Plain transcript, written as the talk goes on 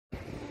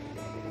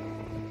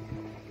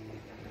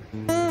Are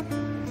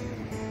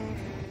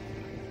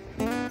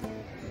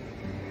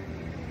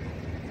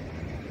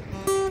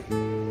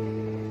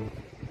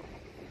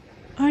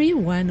you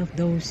one of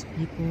those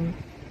people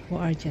who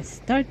are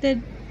just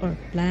started or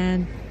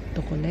planned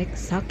to collect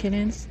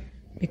succulents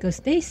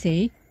because they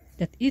say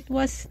that it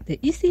was the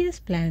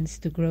easiest plants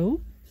to grow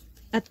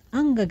at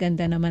ang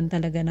gaganda naman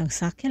talaga ng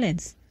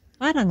succulents,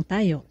 parang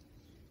tayo?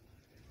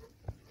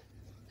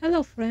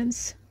 Hello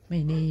friends, my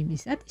name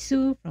is Ate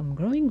Sue from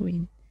Growing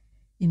Green.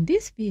 In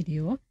this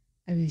video,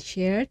 I will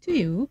share to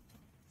you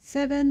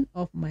 7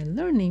 of my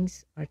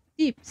learnings or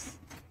tips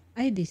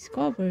I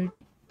discovered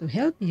to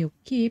help you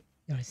keep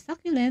your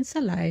succulents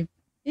alive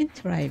and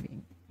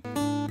thriving.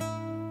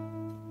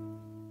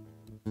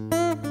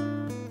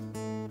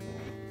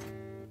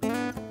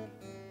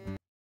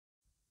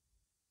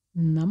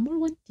 Number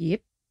 1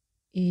 tip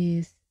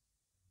is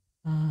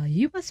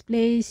you must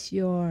place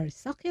your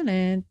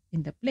succulent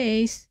in the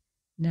place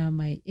na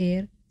may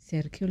air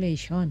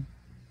circulation.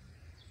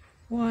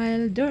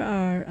 While there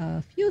are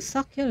a few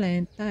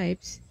succulent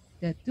types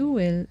that do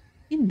well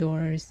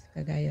indoors,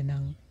 kagaya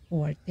ng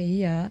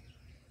ortea,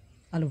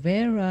 aloe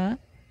vera,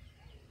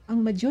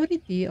 ang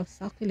majority of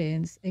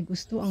succulents ay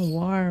gusto ang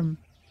warm,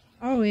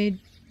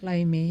 arid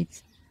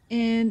climates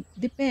and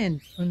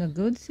depend on a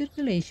good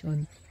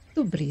circulation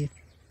to breathe.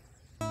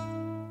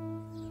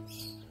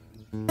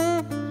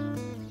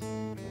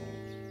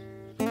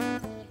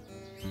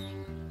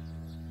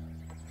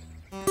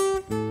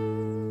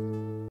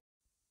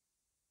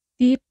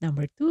 Tip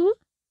number 2,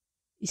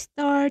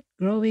 start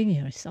growing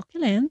your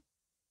succulent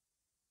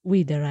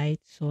with the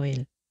right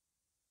soil.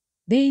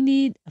 They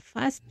need a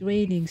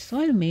fast-draining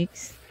soil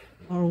mix,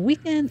 or we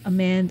can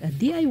amend a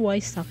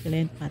DIY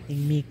succulent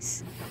potting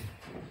mix.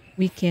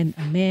 We can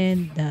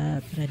amend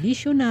the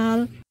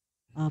traditional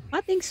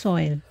potting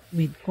soil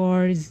with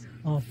cores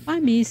of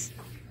pumice,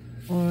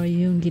 or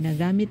yung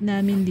ginagamit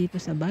namin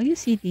dito sa Baguio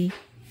City,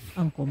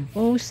 ang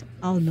compost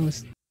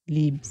alnus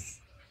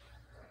leaves.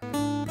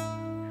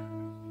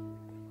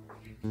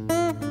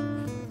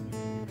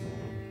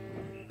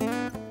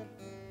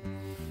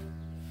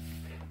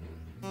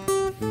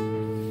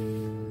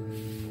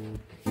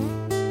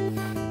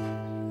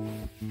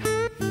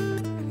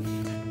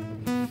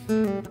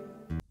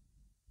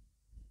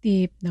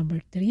 Tip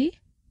number 3,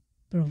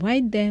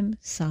 provide them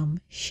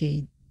some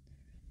shade.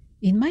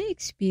 In my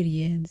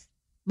experience,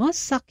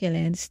 most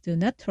succulents do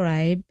not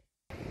thrive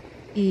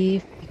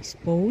if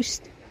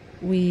exposed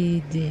with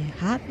the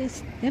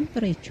hottest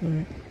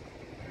temperature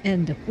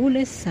and the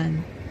fullest sun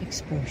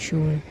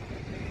exposure.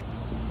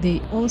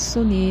 They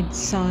also need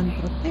sun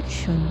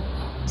protection,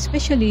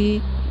 especially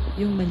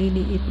yung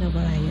maliliit na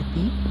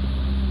variety.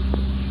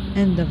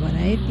 And the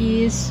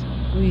varieties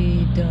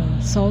with the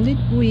solid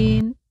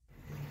green,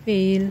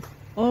 pale,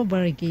 or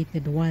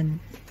variegated one.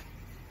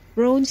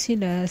 Prone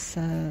sila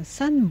sa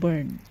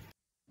sunburn.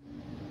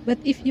 But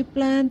if you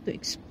plan to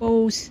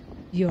expose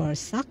your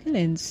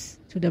succulents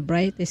to the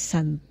brightest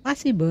sun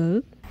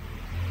possible,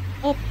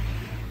 opt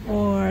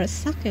for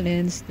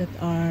succulents that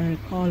are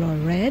color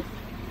red,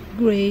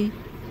 gray,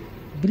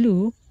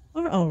 blue,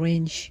 or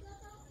orange.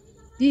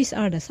 These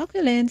are the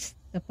succulents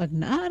na pag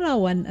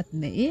naaarawan at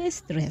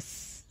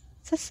nai-stress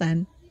sa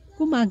sun,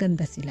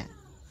 gumaganda sila.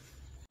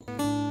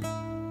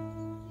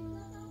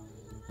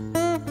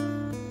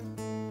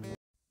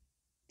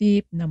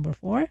 Tip number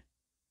 4,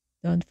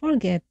 don't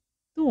forget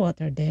to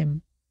water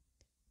them.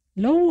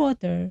 Low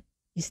water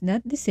is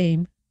not the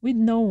same with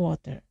no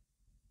water.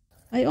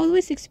 I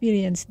always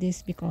experience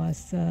this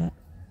because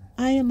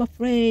I am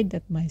afraid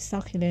that my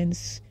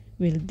succulents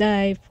will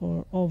die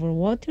for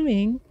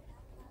overwatering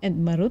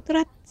and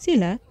marutrat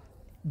sila,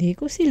 di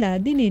ko sila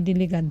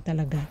dinidiligan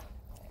talaga.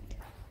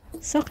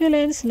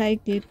 Succulents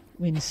like it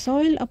when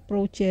soil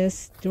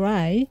approaches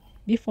dry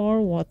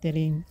before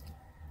watering.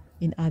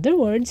 In other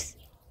words,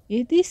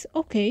 it is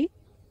okay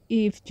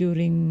if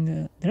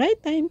during dry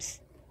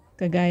times,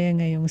 kagaya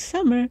ngayong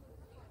summer,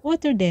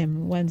 water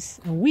them once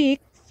a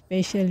week,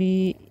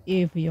 especially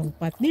if yung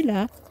pot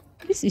nila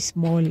is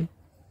small.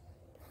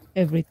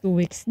 Every 2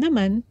 weeks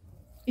naman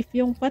if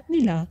yung pot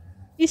nila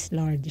is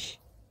large.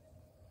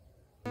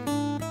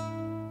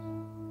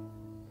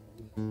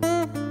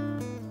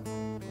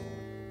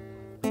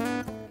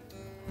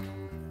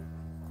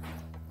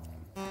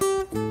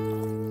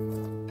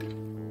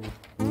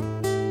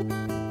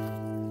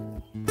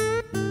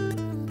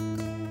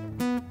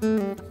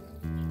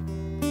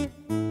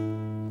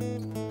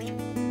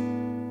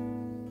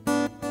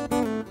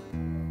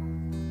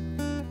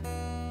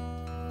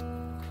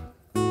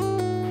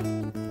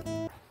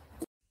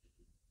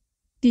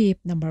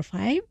 Tip number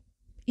 5,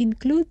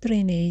 include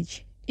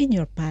drainage in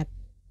your pot.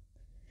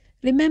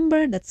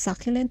 Remember that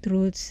succulent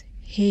roots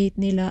hate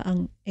nila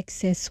ang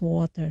excess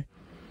water.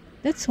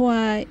 That's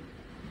why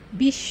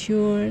be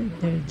sure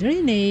their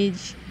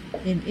drainage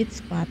in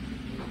its pot.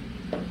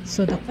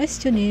 So the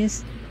question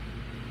is,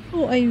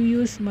 how I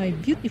use my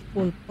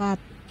beautiful pot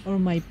or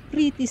my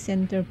pretty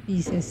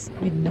centerpieces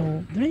with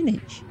no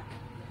drainage?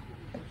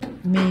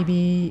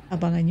 Maybe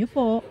abangan nyo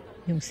po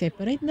yung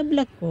separate na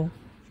vlog ko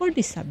for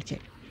this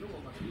subject.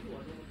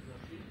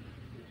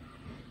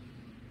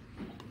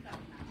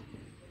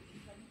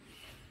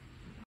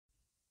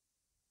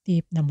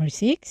 Tip number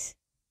 6.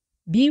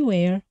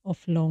 Beware of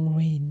long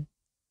rain.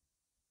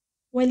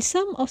 While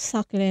some of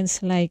succulents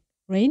like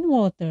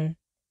rainwater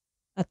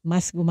at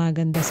mas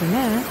gumaganda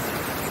sila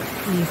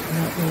if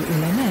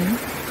nauulanan,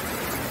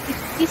 it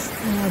is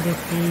another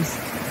case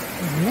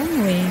of long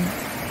rain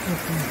or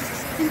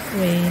consistent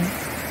rain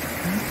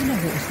ang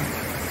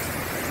pinag-uusapan.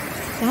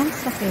 Some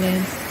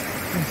succulents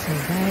will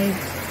survive.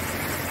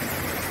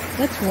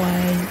 That's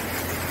why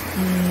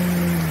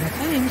in the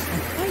times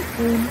of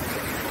typhoon,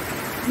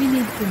 we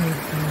need to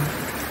move them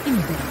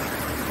indoors.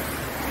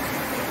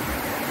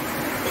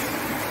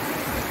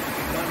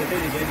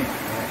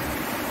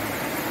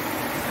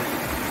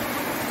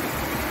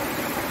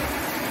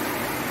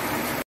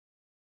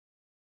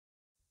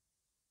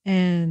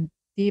 And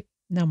tip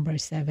number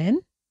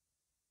 7,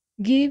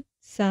 give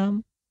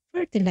some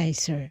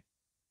fertilizer.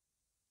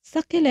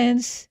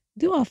 Succulents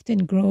do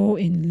often grow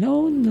in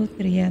low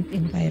nutrient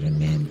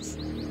environments,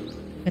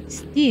 but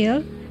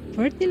still,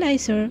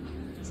 fertilizer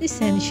is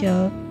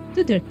essential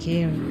to their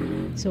care,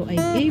 so I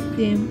gave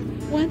them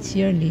once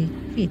yearly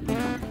feeding.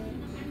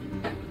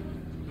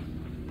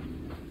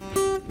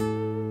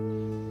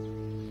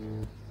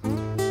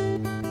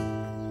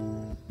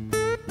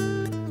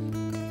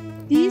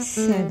 These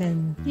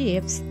 7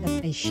 tips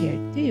that I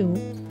shared to you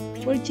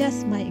were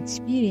just my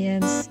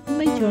experience in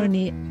my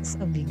journey as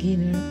a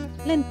beginner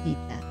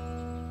plantita.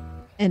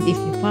 And if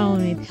you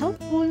found it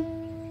helpful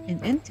and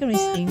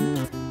interesting,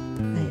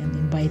 I am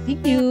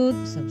inviting you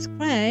to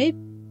subscribe,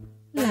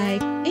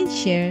 like, and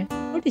share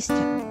for this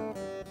channel.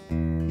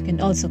 You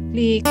can also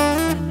click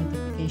the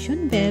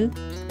notification bell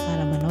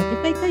para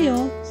ma-notify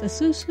kayo sa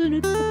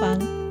susunod ko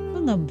pang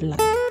mga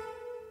vlog.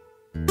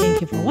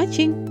 Thank you for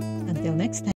watching. Until next time.